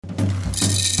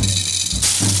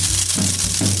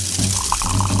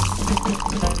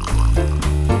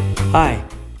Hi,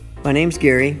 my name's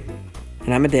Gary,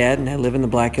 and I'm a dad, and I live in the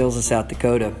Black Hills of South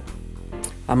Dakota.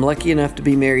 I'm lucky enough to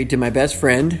be married to my best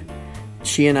friend.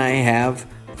 She and I have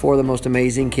 4 of the most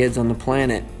amazing kids on the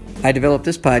planet. I developed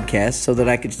this podcast so that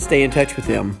I could stay in touch with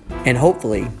them and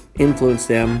hopefully influence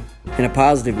them in a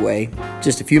positive way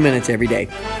just a few minutes every day.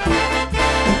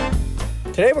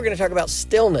 Today we're going to talk about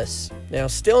stillness. Now,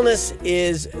 stillness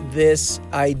is this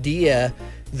idea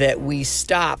that we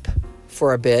stop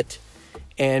for a bit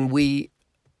and we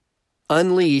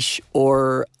unleash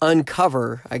or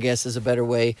uncover, I guess is a better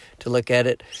way to look at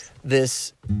it,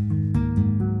 this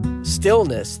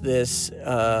stillness, this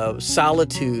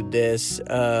solitude, this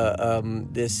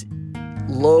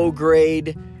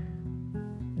low-grade,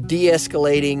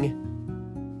 de-escalating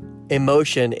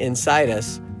emotion inside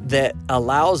us that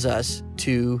allows us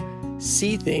to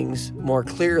see things more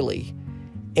clearly.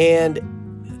 And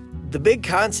the big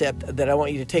concept that I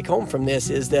want you to take home from this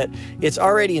is that it's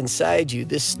already inside you.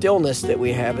 This stillness that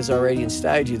we have is already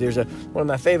inside you. There's one of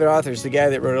my favorite authors, the guy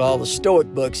that wrote all the Stoic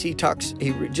books. He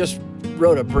just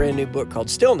wrote a brand new book called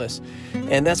Stillness.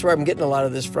 And that's where I'm getting a lot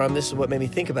of this from. This is what made me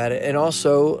think about it. And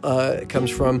also it comes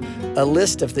from a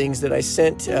list of things that I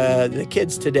sent the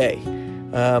kids today.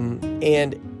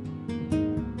 And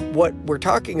what we're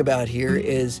talking about here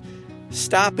is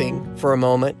stopping for a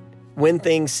moment when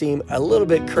things seem a little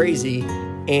bit crazy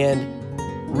and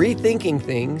rethinking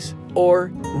things or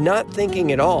not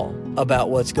thinking at all about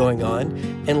what's going on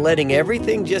and letting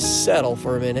everything just settle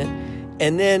for a minute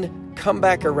and then come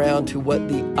back around to what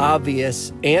the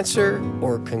obvious answer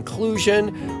or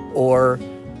conclusion or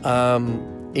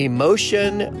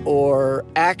emotion or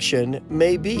action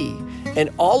may be. And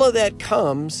all of that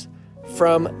comes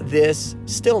from this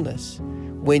stillness.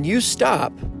 When you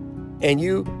stop and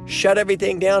you shut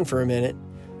everything down for a minute,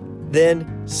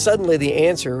 then suddenly the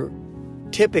answer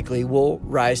typically will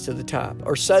rise to the top.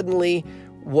 Or suddenly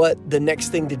what the next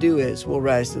thing to do is will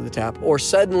rise to the top. Or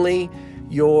suddenly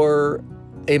your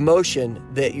emotion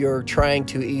that you're trying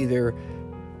to either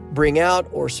bring out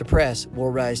or suppress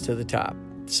will rise to the top.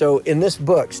 So in this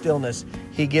book, Stillness,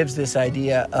 he gives this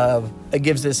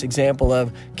example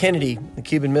of Kennedy, the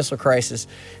Cuban Missile Crisis.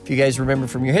 If you guys remember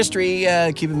from your history,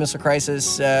 Cuban Missile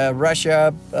Crisis,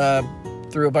 Russia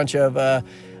threw a bunch of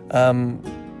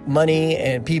money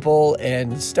and people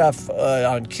and stuff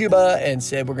on Cuba and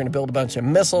said, we're going to build a bunch of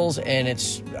missiles. And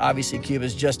it's obviously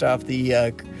Cuba's just off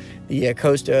the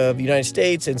coast of the United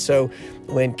States. And so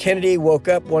when Kennedy woke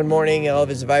up one morning, all of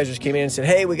his advisors came in and said,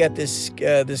 hey, we got this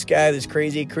guy, this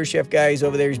crazy Khrushchev guy. He's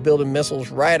over there. He's building missiles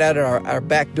right out of our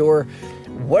back door.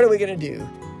 What are we going to do?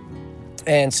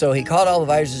 And so he called all the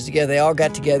advisors together. They all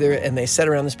got together and they sat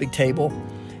around this big table.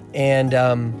 And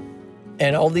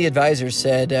all the advisors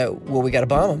said, well, we got to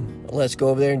bomb him. Let's go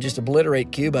over there and just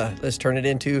obliterate Cuba. Let's turn it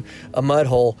into a mud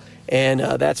hole. And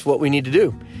that's what we need to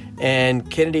do. And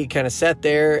Kennedy kind of sat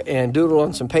there and doodled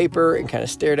on some paper and kind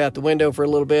of stared out the window for a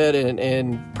little bit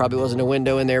and probably wasn't a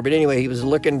window in there. But anyway, he was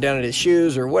looking down at his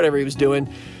shoes or whatever he was doing,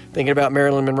 thinking about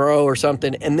Marilyn Monroe or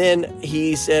something. And then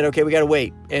he said, okay, we got to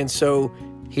wait. And so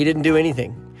he didn't do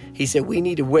anything. He said, we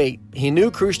need to wait. He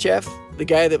knew Khrushchev, the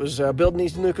guy that was building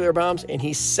these nuclear bombs, and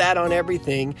he sat on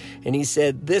everything. And he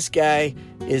said, this guy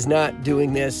is not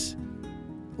doing this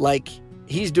like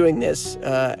he's doing this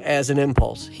as an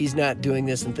impulse. He's not doing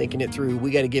this and thinking it through.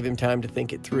 We got to give him time to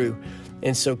think it through.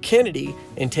 And so Kennedy,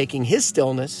 in taking his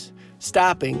stillness,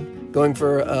 stopping, going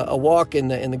for a walk in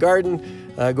the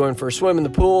garden, going for a swim in the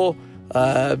pool,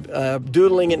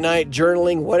 doodling at night,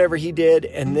 journaling, whatever he did,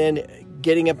 and then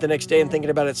getting up the next day and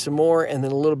thinking about it some more and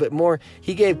then a little bit more,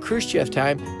 he gave Khrushchev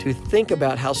time to think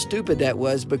about how stupid that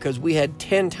was because we had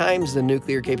 10 times the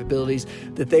nuclear capabilities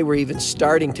that they were even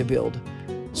starting to build.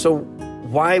 So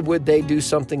why would they do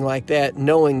something like that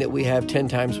knowing that we have 10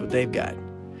 times what they've got?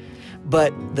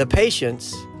 But the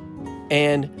patience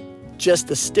and just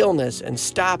the stillness and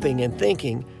stopping and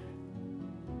thinking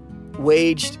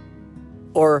waged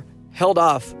or held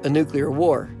off a nuclear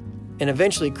war. And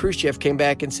eventually Khrushchev came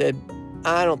back and said,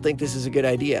 I don't think this is a good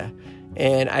idea.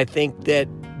 And I think that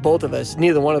both of us,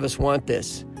 neither one of us want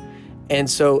this. And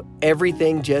so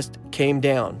everything just came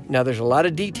down. Now, there's a lot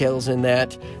of details in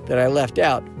that I left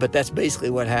out, but that's basically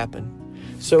what happened.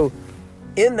 So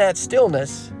in that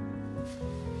stillness,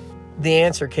 the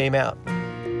answer came out.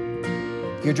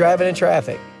 You're driving in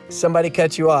traffic. Somebody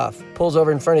cuts you off, pulls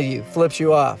over in front of you, flips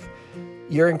you off.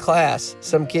 You're in class.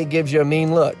 Some kid gives you a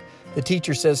mean look. The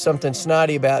teacher says something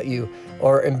snotty about you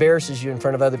or embarrasses you in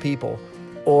front of other people.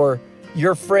 Or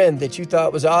your friend that you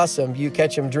thought was awesome, you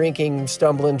catch him drinking,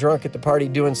 stumbling drunk at the party,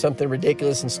 doing something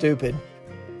ridiculous and stupid.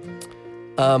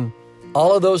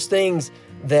 All of those things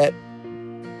that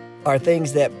are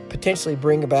things that potentially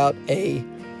bring about a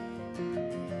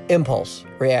impulse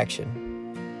reaction.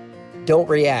 Don't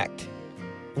react,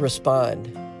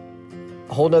 respond.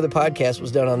 A whole nother podcast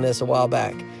was done on this a while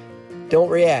back. Don't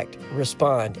react,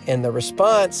 respond. And the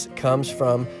response comes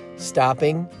from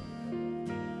stopping,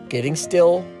 getting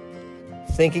still,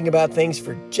 thinking about things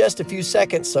for just a few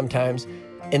seconds sometimes,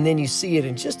 and then you see it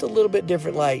in just a little bit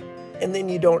different light. And then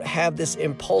you don't have this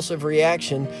impulsive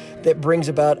reaction that brings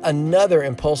about another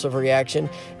impulsive reaction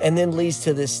and then leads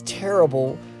to this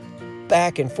terrible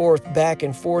back and forth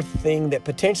thing that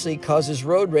potentially causes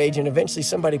road rage, and eventually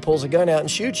somebody pulls a gun out and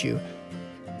shoots you.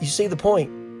 You see the point.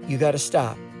 You got to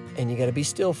stop, and you got to be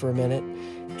still for a minute,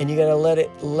 and you got to let it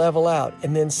level out.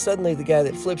 And then suddenly the guy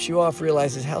that flips you off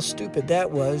realizes how stupid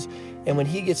that was, and when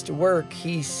he gets to work,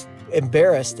 he's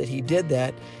embarrassed that he did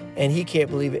that, and he can't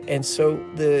believe it. And so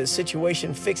the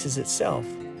situation fixes itself,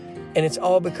 and it's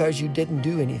all because you didn't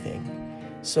do anything.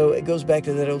 So it goes back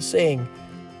to that old saying,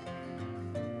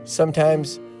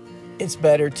 sometimes it's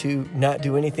better to not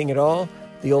do anything at all.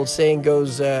 The old saying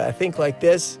goes, I think like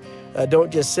this,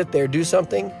 don't just sit there, do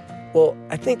something. Well,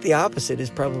 I think the opposite is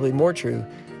probably more true.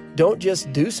 Don't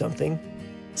just do something,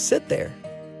 sit there.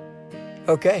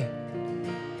 Okay.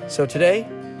 So today,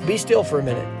 be still for a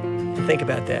minute and think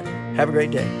about that. Have a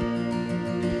great day.